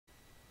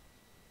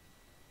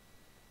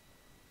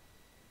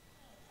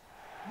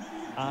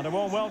And a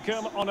warm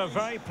welcome on a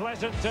very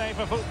pleasant day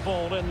for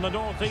football in the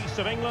northeast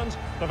of England.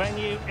 The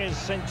venue is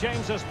St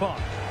James's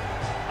Park.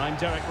 I'm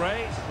Derek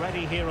Ray,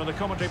 ready here in the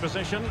commentary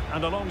position,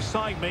 and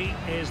alongside me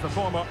is the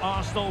former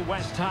Arsenal,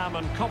 West Ham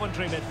and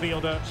Coventry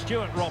midfielder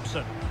Stuart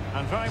Robson.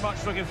 And very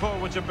much looking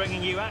forward to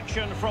bringing you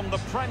action from the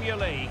Premier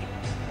League.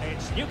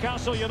 It's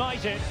Newcastle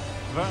United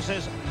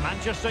versus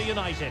Manchester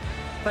United.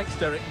 Thanks,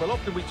 Derek. Well,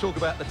 often we talk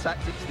about the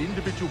tactics, the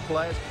individual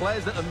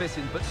players that are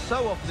missing, but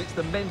so often it's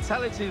the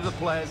mentality of the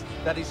players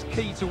that is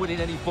key to winning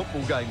any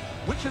football game.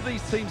 Which of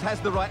these teams has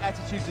the right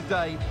attitude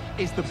today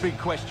is the big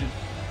question.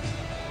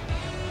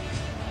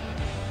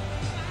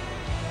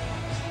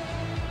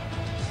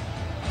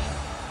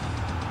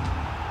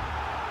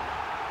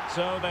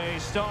 So the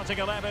starting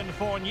 11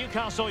 for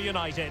Newcastle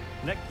United.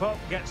 Nick Pope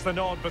gets the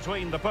nod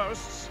between the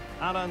posts.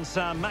 Alan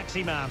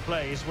Saint-Maximin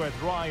plays with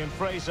Ryan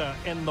Fraser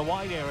in the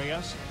wide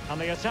areas. And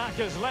the attack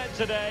is led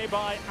today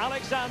by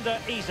Alexander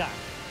Isak.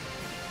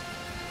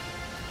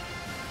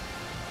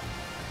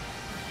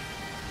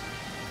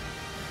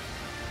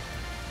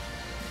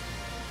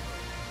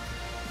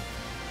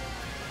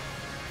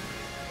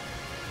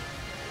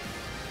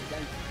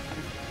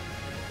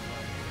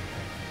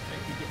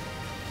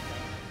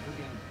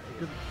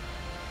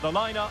 The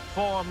lineup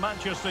for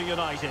Manchester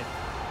United.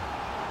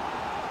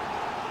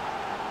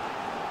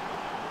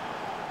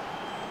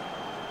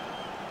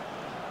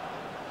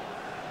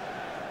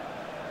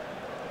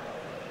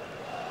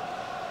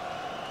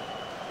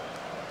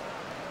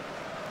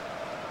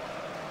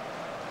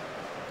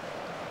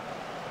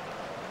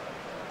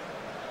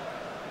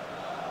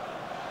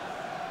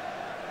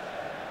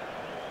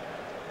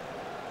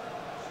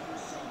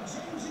 St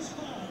James's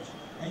Park.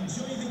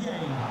 Enjoy the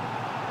game.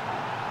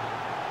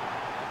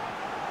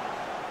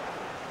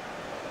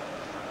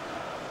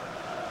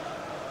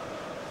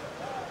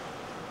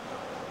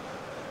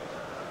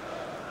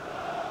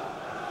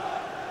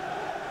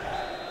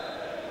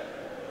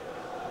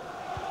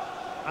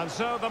 And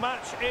so the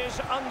match is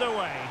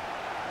underway.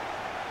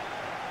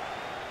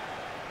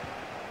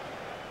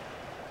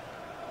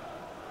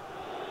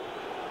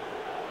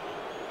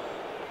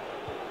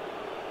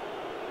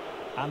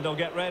 And they'll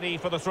get ready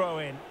for the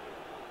throw-in.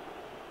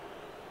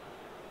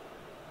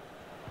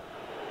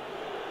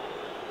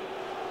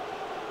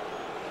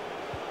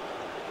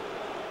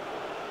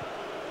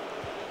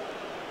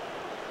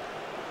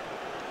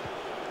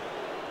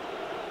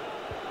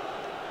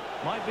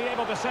 Might be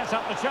able to set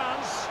up the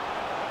chance.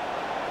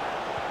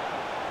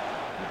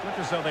 It looked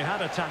as though they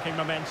had attacking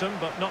momentum,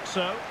 but not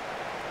so.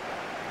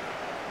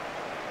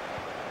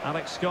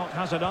 Alex Scott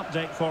has an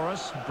update for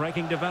us.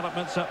 Breaking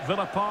developments at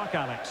Villa Park,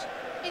 Alex.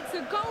 It's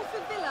a goal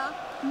for Villa.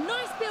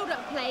 Nice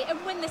build-up play, and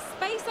when the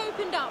space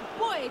opened up,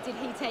 boy, did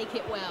he take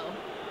it well.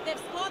 They've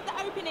scored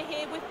the opener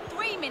here with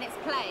 3 minutes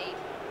played.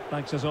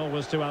 Thanks as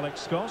always to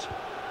Alex Scott.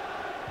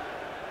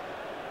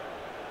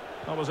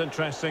 Always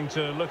interesting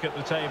to look at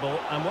the table,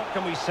 and what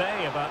can we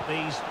say about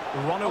these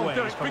runaways?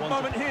 Derek, big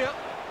moment here.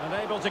 And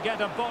able to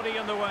get a body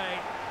in the way.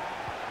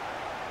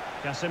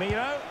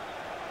 Casemiro.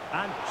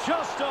 And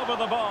just over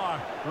the bar.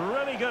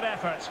 Really good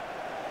effort.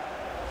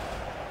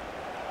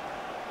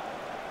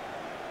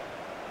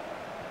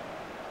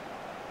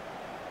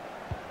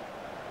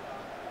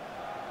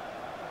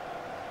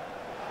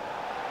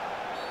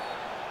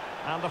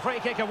 And the free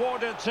kick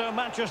awarded to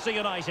Manchester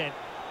United.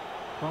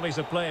 Well, he's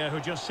a player who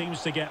just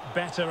seems to get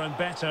better and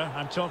better.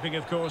 I'm talking,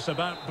 of course,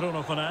 about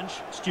Bruno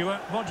Fernandes. Stuart,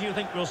 what do you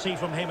think we'll see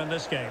from him in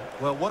this game?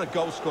 Well, what a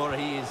goal scorer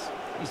he is.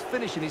 His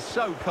finishing is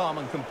so calm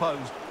and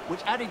composed, which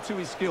added to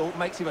his skill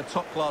makes him a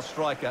top-class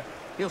striker.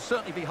 He'll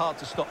certainly be hard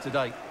to stop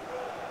today.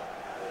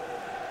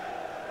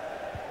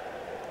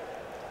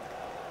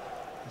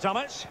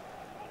 Thomas.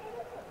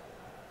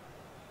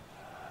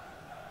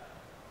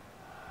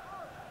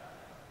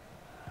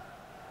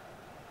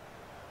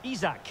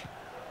 Isak.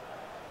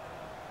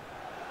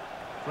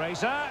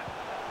 Fraser.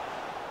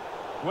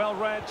 Well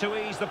read to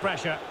ease the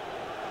pressure.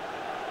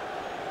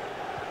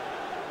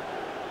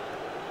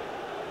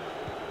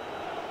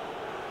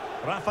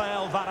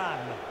 Rafael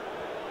Varane.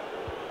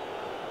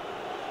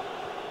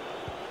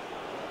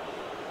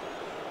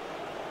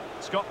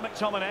 Scott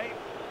McTominay.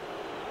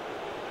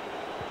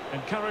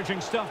 Encouraging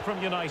stuff from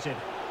United.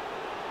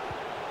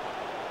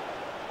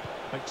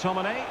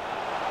 McTominay.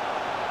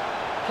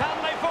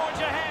 Can they forge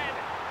ahead?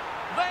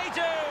 They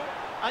do!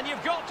 And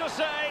you've got to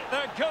say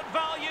they're good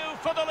value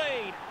for the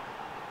lead.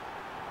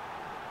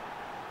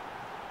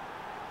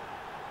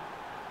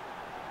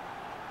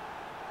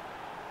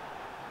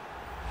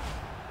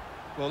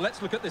 Well,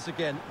 let's look at this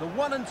again. The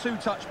 1- and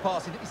 2-touch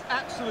passing is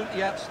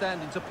absolutely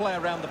outstanding to play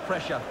around the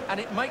pressure,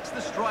 and it makes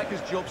the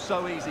striker's job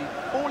so easy.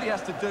 All he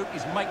has to do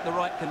is make the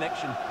right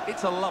connection.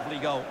 It's a lovely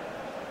goal.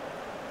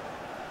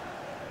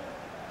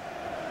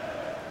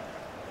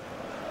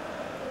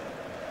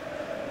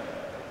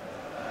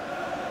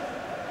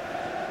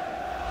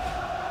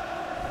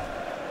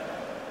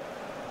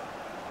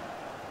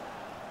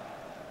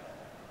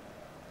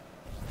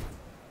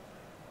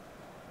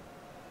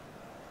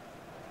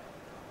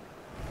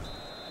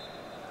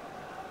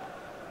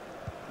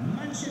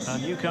 Manchester Manchester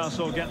And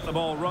Newcastle get the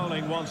ball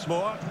rolling once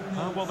more.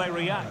 How will they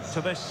react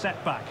to this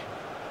setback?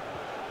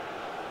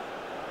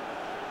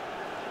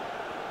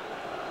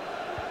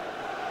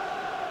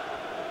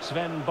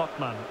 Sven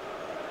Botman.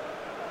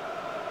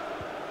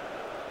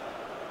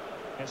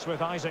 It's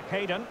with Isaac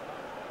Hayden.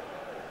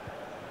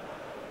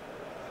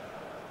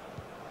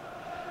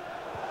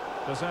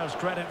 Deserves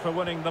credit for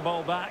winning the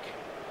ball back.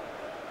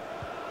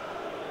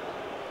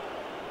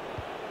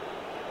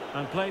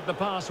 And played the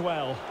pass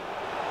well.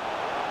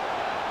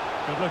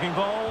 Good looking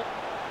ball.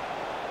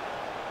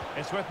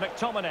 It's with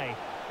McTominay.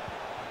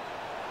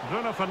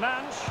 Bruno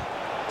Fernandes.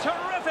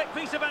 Terrific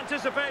piece of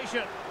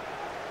anticipation.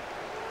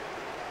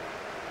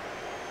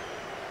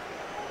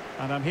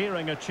 And I'm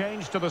hearing a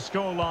change to the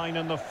scoreline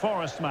in the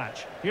Forest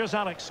match. Here's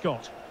Alex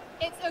Scott.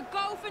 It's a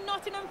goal for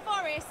Nottingham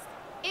Forest.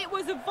 It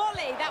was a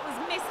volley that was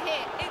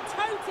mishit. It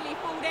totally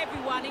fooled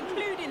everyone,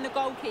 including the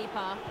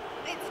goalkeeper.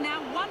 It's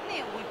now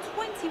 1-0 with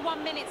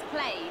 21 minutes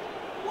played.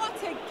 What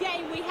a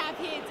game we have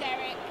here,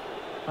 Derek.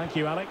 Thank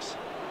you, Alex.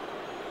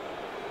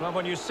 Well,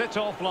 when you sit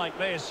off like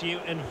this, you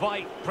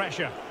invite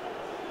pressure.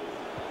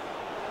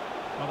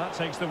 Well, that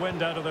takes the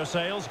wind out of their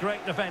sails.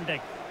 Great defending.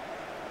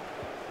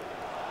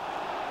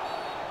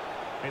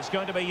 It's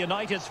going to be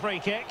United's free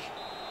kick.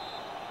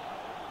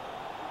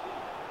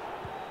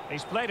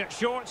 He's played it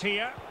short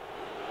here.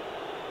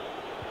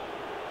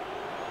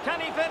 Can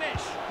he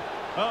finish?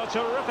 Oh,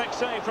 terrific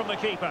save from the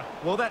keeper.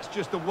 Well, that's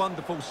just a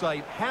wonderful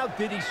save. How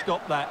did he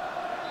stop that?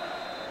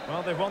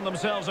 Well, they've won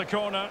themselves a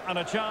corner and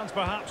a chance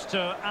perhaps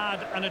to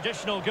add an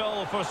additional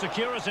goal for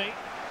security.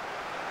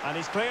 And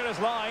he's clear as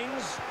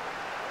lines.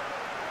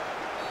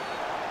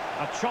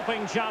 A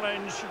chopping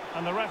challenge,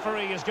 and the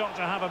referee has got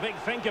to have a big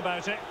think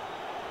about it.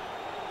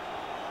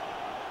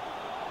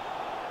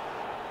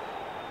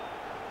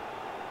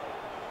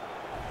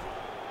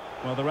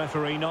 Well, the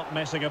referee not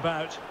messing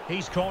about.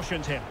 He's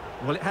cautioned him.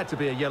 Well, it had to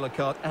be a yellow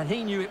card, and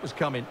he knew it was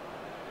coming.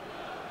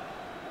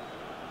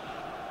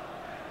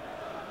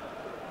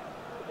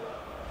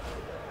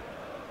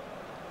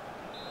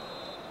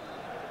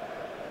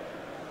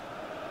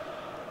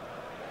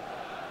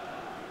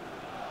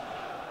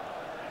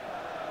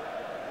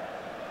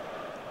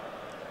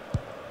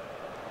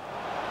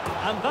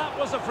 And that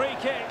was a free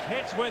kick,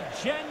 hit with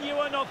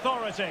genuine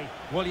authority.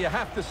 Well, you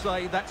have to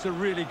say that's a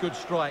really good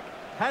strike.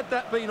 Had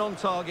that been on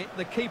target,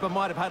 the keeper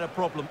might have had a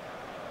problem.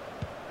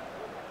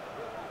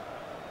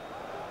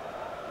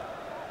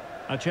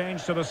 A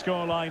change to the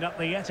scoreline at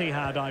the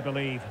Etihad, I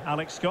believe.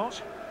 Alex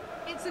Scott.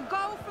 It's a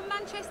goal from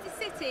Manchester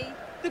City.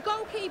 The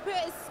goalkeeper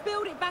has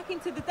spilled it back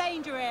into the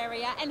danger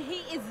area, and he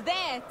is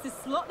there to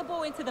slot the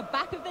ball into the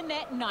back of the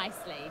net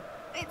nicely.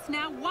 It's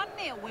now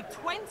 1-0 with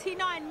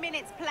 29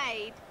 minutes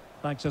played.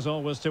 Thanks as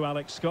always to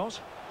Alex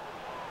Scott.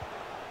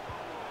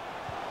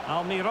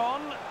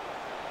 Almiron.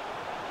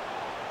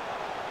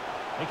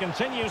 He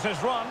continues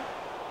his run.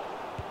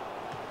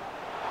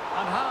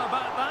 And how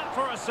about that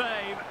for a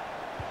save?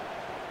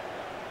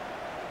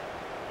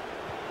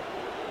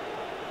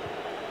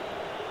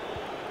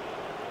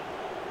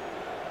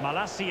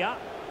 Malacia.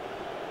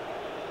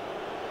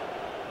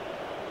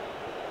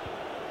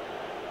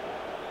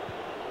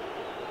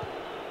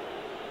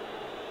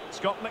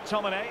 Scott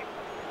McTominay.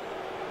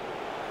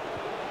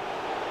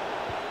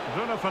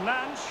 Bruno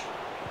Fernandes.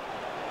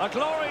 A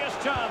glorious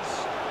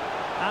chance.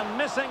 And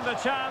missing the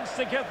chance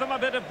to give them a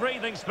bit of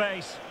breathing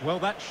space. Well,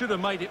 that should have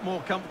made it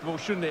more comfortable,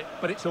 shouldn't it?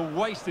 But it's a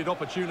wasted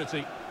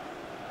opportunity.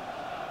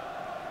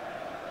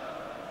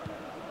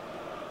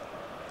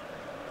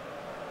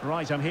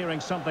 Right, I'm hearing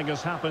something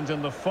has happened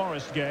in the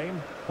Forest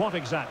game. What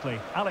exactly?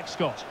 Alex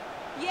Scott.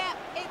 Yeah,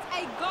 it's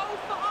a goal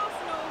for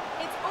Arsenal.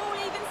 It's all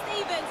even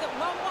Stevens at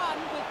 1-1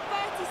 with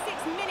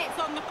 36 minutes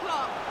on the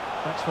clock.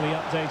 Thanks for the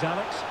update,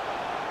 Alex.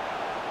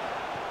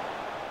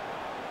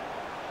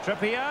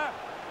 Trippier.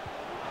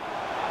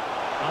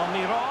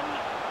 Almiron.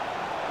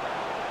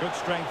 Good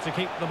strength to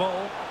keep the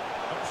ball.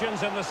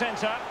 Options in the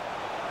centre.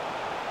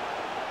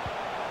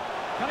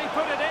 Can he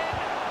put it in?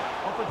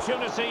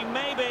 Opportunity,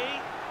 maybe.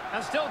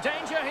 And still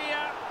danger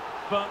here.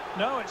 But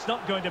no, it's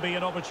not going to be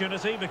an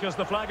opportunity because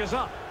the flag is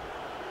up.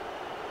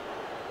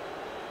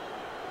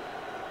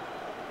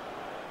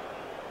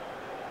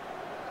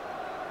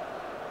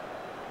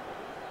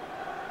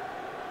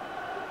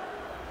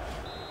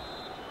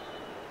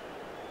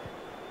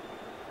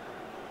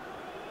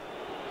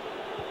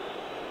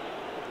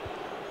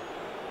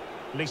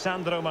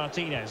 Lisandro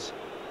Martinez.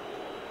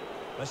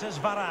 This is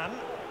Varane.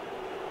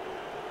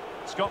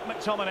 Scott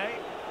McTominay.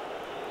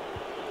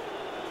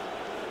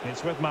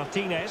 It's with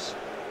Martinez.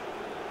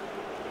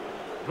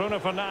 Bruno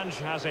Fernandes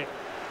has it.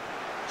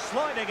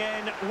 Sliding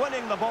in,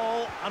 winning the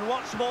ball, and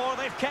what's more,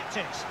 they've kept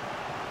it.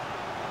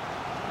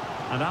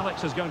 And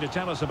Alex is going to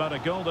tell us about a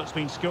goal that's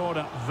been scored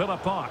at Villa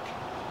Park.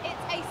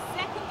 It's a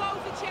second goal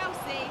for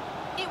Chelsea.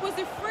 It was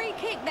a free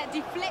kick that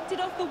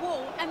deflected off the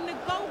wall, and the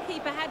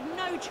goalkeeper had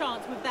no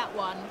chance with that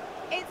one.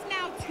 It's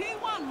now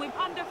 2-1 with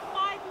under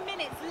 5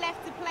 minutes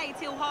left to play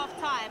till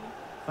half-time.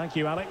 Thank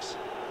you, Alex.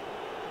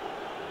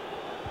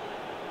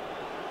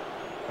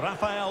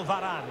 Rafael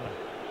Varane.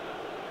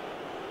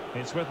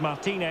 It's with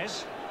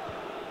Martinez.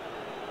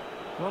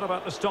 What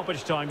about the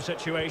stoppage time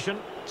situation?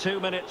 2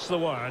 minutes the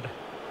word.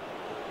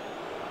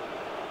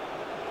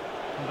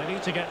 And they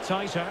need to get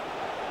tighter.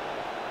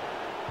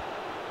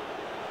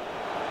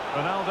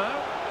 Ronaldo.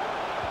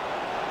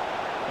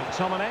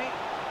 McTominay.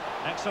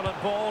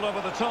 Excellent ball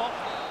over the top.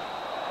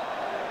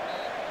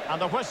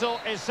 And the whistle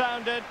is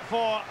sounded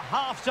for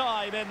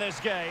half-time in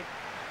this game.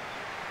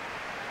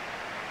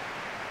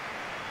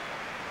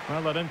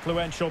 Well, an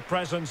influential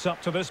presence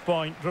up to this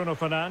point, Bruno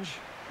Fernandes.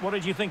 What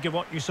did you think of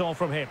what you saw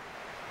from him?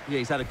 Yeah,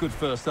 he's had a good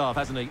first half,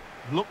 hasn't he?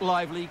 Looked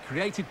lively,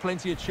 created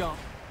plenty of chance.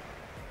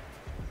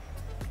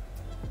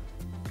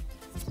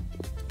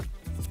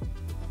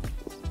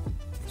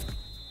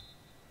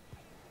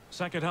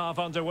 Second half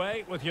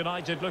underway, with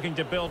United looking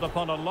to build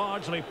upon a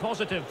largely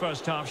positive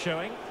first half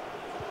showing.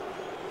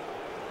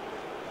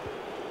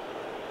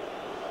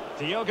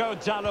 Diogo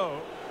Dalot.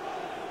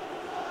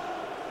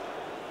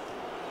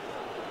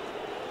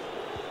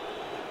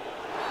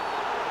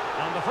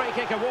 And the free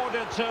kick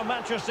awarded to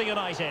Manchester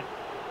United.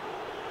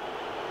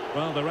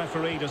 Well, the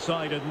referee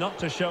decided not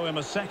to show him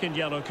a second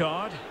yellow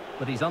card.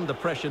 But he's under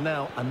pressure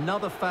now.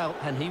 Another foul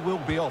and he will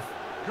be off.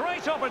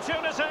 Great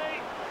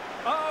opportunity.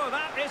 Oh,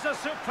 that is a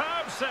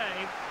superb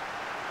save.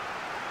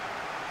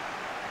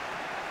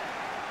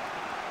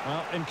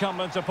 Well,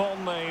 incumbent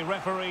upon the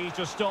referee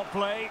to stop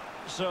play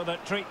so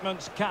that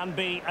treatments can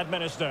be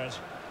administered.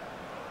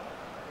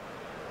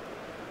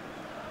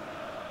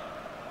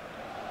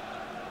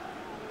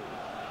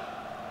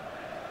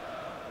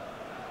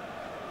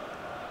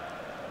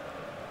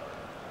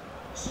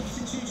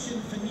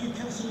 Substitution for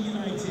Newcastle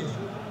United.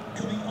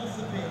 Coming off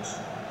the pitch,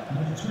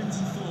 number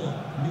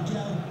 24,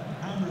 Miguel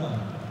Amron.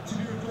 To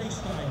be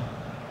replaced by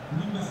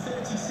number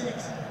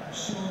 36,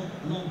 Sean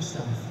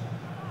Longstaff.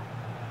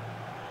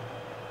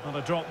 And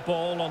a drop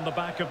ball on the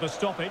back of the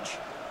stoppage.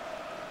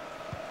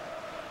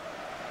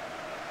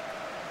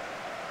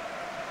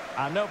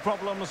 And no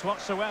problems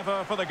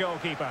whatsoever for the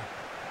goalkeeper.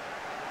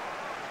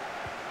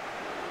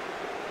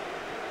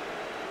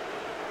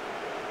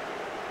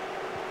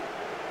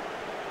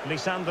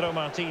 Lisandro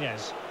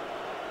Martinez.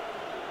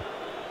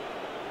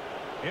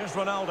 Here's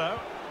Ronaldo.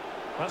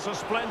 That's a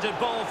splendid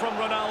ball from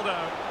Ronaldo.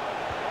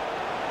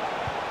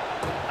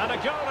 And a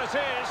goal it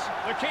is.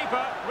 The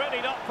keeper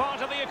really not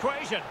part of the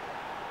equation.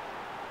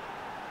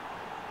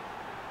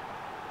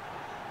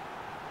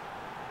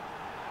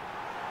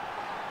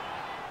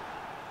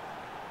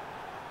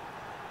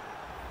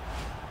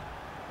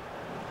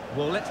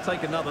 Well, let's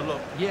take another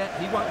look. Yeah,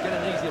 he won't get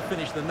an easier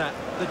finish than that.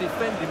 The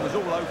defending was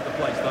all over the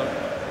place,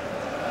 though.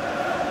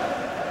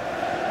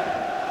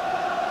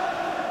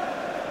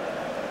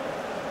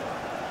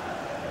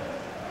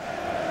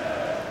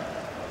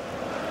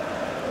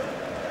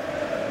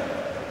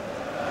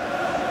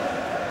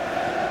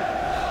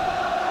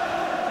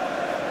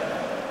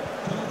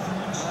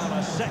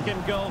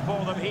 Second goal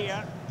for them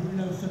here.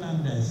 Bruno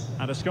Fernandes.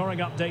 And a scoring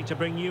update to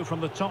bring you from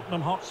the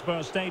Tottenham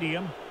Hotspur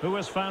Stadium. Who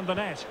has found the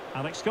net?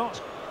 Alex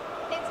Scott.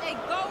 It's a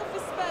goal for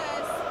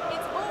Spurs.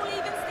 It's all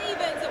even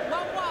Stevens at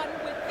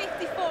 1-1 with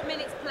 54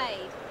 minutes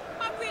played.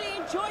 I'm really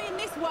enjoying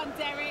this one,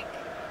 Derek.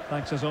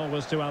 Thanks as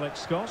always to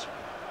Alex Scott.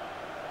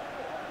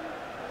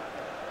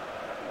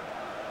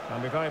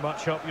 And we very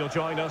much hope you'll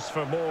join us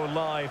for more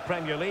live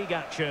Premier League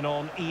action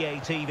on EA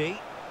TV.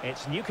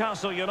 It's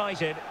Newcastle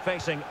United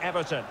facing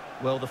Everton.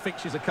 Well, the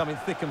fixtures are coming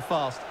thick and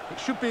fast. It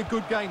should be a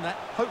good game, that.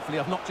 Hopefully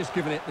I've not just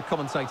given it the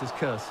commentator's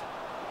curse.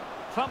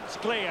 Thumped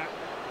clear.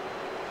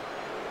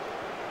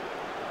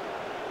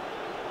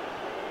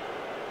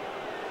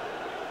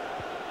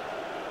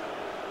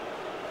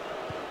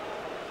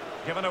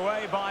 Given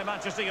away by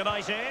Manchester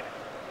United.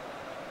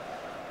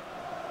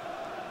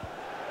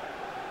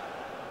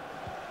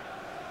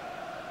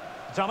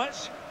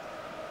 Thomas.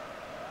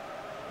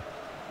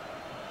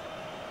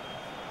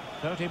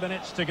 30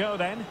 minutes to go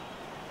then.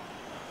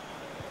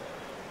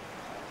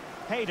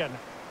 Hayden.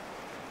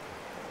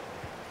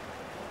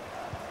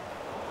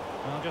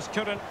 Well, just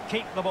couldn't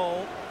keep the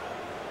ball.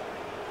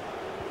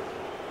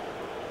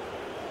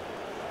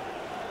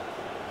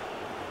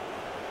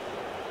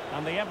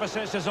 And the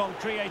emphasis is on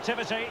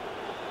creativity.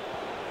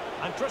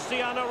 And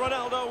Cristiano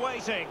Ronaldo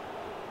waiting.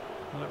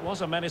 Well, it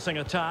was a menacing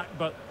attack,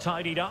 but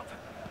tidied up.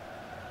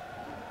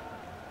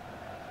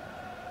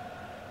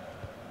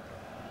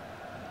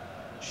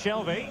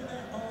 Shelby.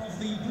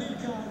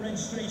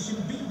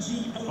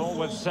 Ball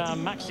with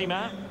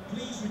Maximin.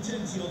 Please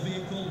return to your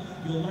vehicle.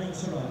 Your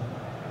lights are on.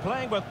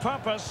 Playing with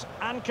purpose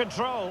and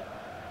control.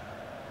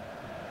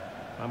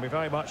 And we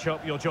very much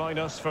hope you'll join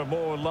us for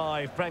more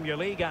live Premier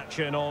League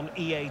action on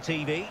EA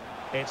TV.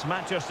 It's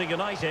Manchester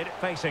United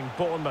facing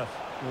Bournemouth.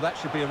 Well, that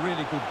should be a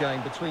really good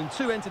game between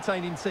two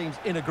entertaining teams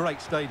in a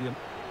great stadium.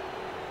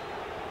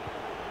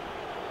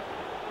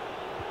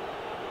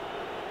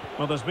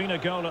 Well, there's been a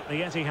goal at the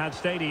Etihad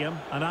Stadium,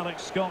 and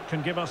Alex Scott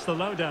can give us the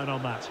lowdown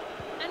on that.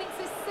 And it's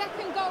a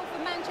second goal for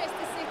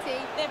Manchester City.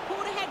 They're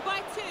pulled ahead by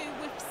 2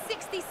 with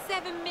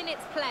 67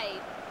 minutes played.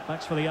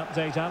 Thanks for the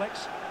update,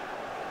 Alex.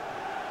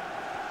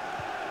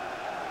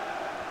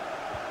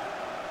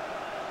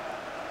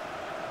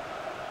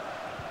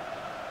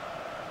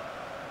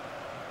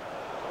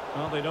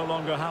 Well, they no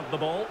longer have the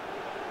ball.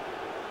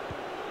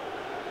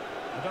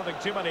 I don't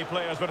think too many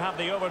players would have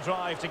the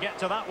overdrive to get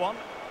to that one.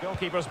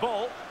 Goalkeeper's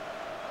ball.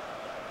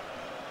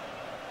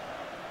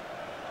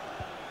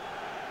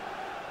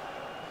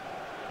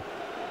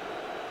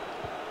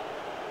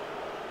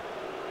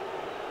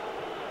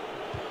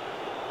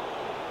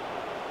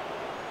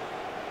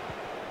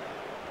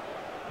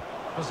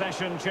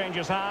 Possession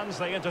changes hands,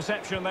 the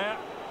interception there.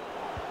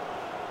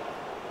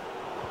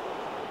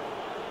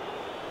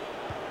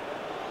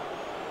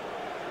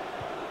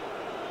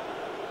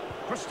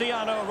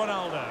 Cristiano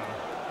Ronaldo.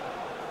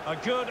 A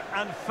good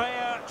and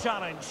fair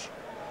challenge.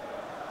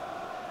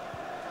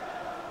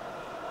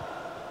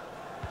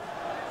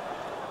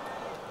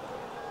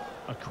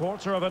 A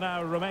quarter of an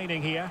hour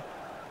remaining here.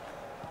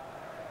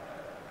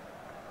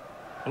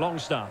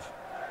 Longstaff.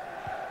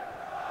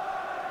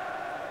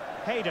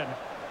 Hayden.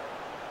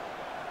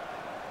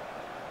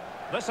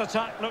 This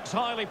attack looks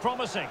highly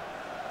promising.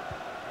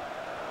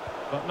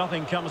 But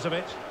nothing comes of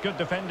it. Good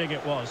defending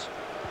it was.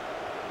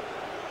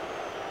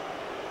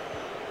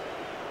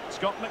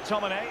 Scott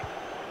McTominay.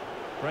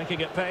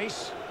 Breaking at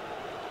pace.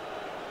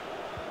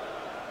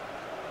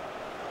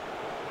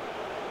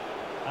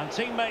 And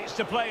teammates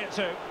to play it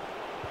to.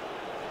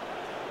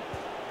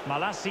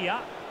 Malacia.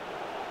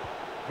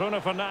 Bruno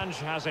Fernandes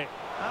has it.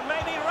 And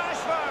maybe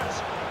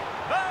Rashford.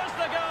 There's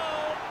the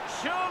goal.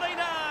 Surely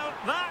now,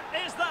 that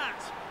is that.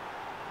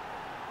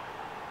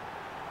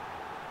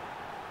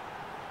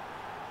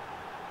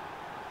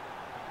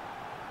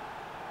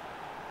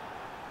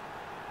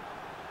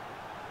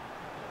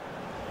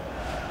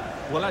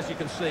 Well, as you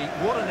can see,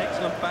 what an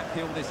excellent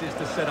backheel this is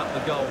to set up the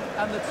goal.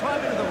 And the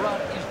timing of the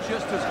run is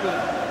just as good.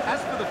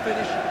 As for the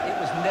finish, it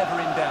was never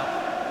in doubt.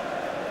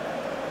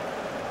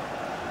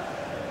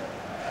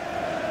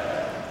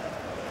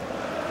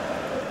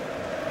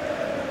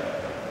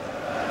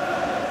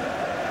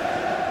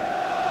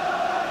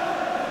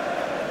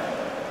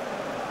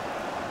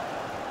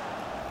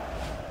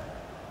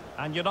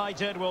 And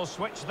United will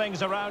switch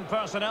things around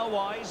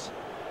personnel-wise.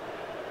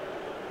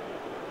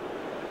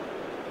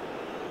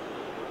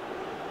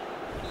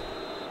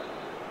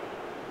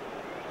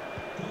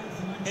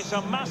 It's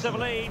a massive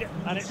lead,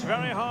 and it's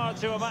very hard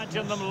to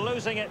imagine them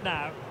losing it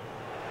now.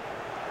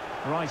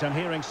 Right, I'm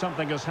hearing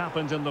something has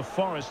happened in the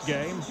Forest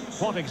game.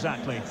 What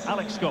exactly?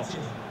 Alex Scott.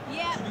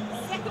 Yeah,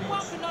 second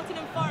one for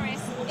Nottingham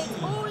Forest.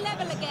 It's all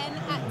level again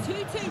at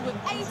 2-2 with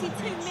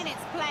 82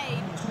 minutes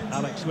played.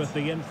 Alex with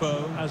the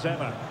info as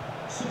ever.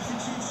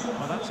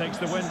 Well, that takes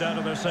the wind out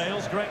of their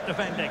sails. Great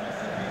defending.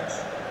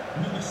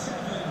 Number 7,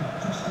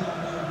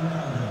 Cristiano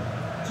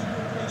Ronaldo. To be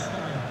replaced by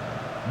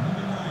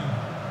number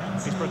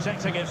 9. He's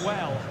protecting it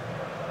well.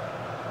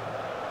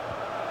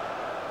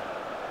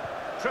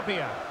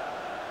 Trippier.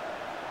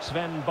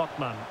 Sven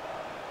Botman.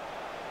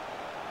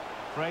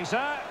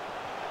 Fraser.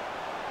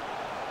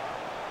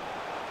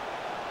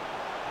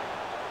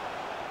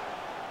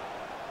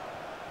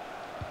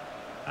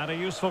 And a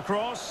useful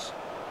cross.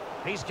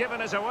 He's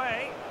given us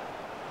away.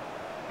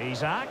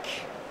 Isaac.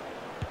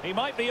 He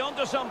might be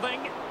onto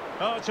something.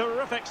 Oh,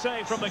 terrific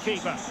save from the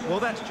keeper. Well,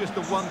 that's just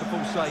a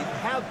wonderful save.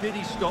 How did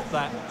he stop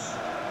that?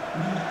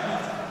 Number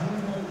 8,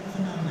 Bruno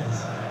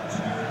Fernandes.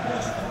 To be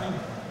replaced by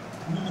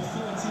number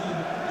 14,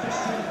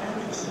 Christian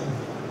Eriksen.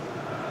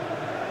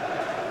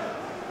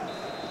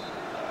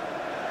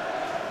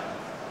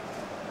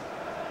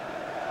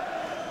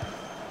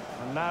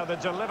 And now the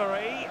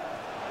delivery.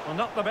 Well,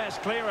 not the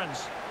best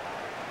clearance.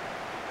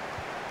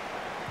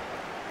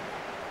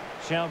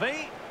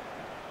 Shelby.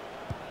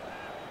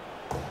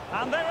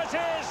 And there it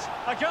is,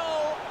 a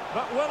goal.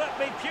 But will it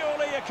be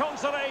purely a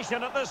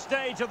consolation at this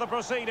stage of the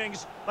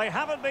proceedings? They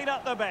haven't been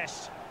at their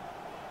best.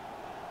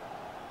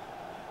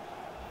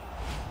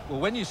 Well,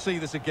 when you see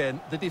this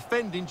again, the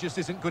defending just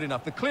isn't good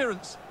enough. The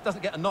clearance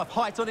doesn't get enough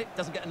height on it,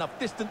 doesn't get enough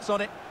distance on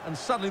it, and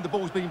suddenly the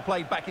ball's being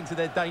played back into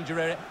their danger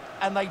area,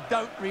 and they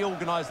don't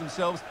reorganise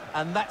themselves,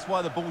 and that's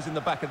why the ball's in the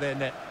back of their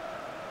net.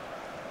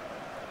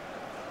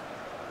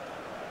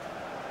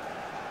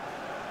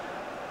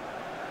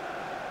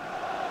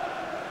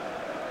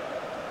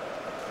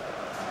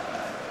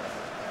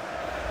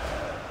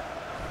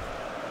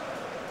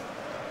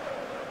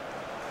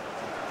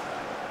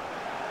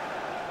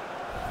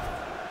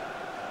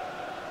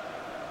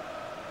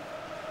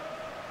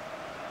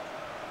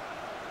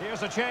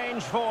 Here's a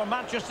change for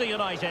Manchester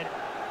United.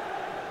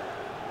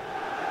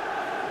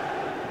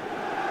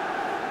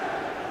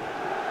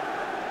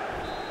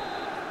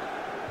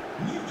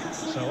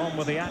 So on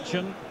with the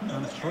action,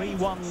 and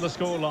 3-1 the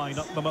scoreline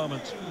at the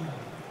moment.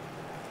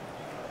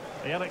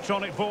 The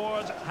electronic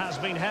board has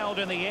been held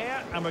in the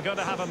air, and we're going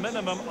to have a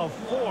minimum of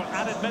 4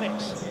 added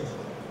minutes.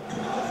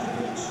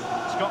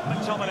 Scott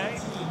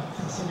McTominay.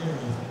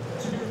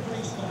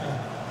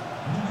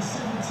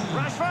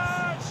 Rashford!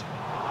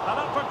 And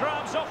up for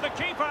grabs off the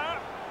keeper.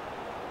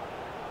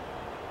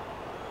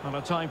 And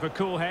a time for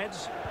cool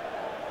heads.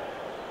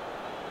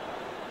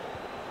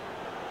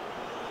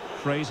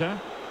 Fraser.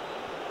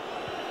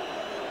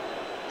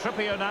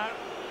 Trippier now.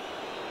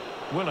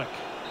 Willock.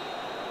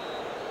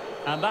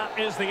 And that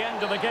is the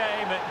end of the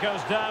game. It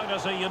goes down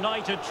as a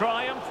united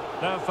triumph.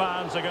 Their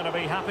fans are going to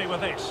be happy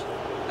with this.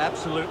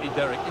 Absolutely,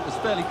 Derek. It was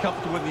fairly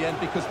comfortable in the end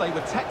because they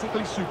were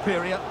tactically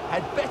superior,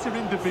 had better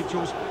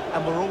individuals,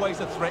 and were always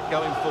a threat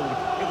going forward.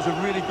 It was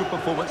a really good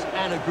performance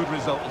and a good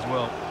result as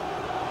well.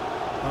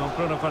 Well,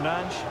 Bruno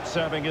Fernandes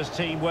serving his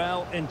team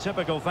well in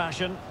typical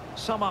fashion.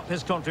 Sum up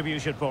his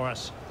contribution for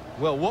us.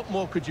 Well, what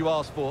more could you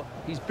ask for?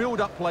 His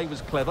build-up play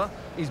was clever,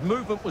 his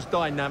movement was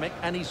dynamic,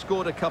 and he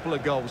scored a couple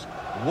of goals.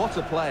 What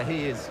a player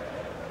he is.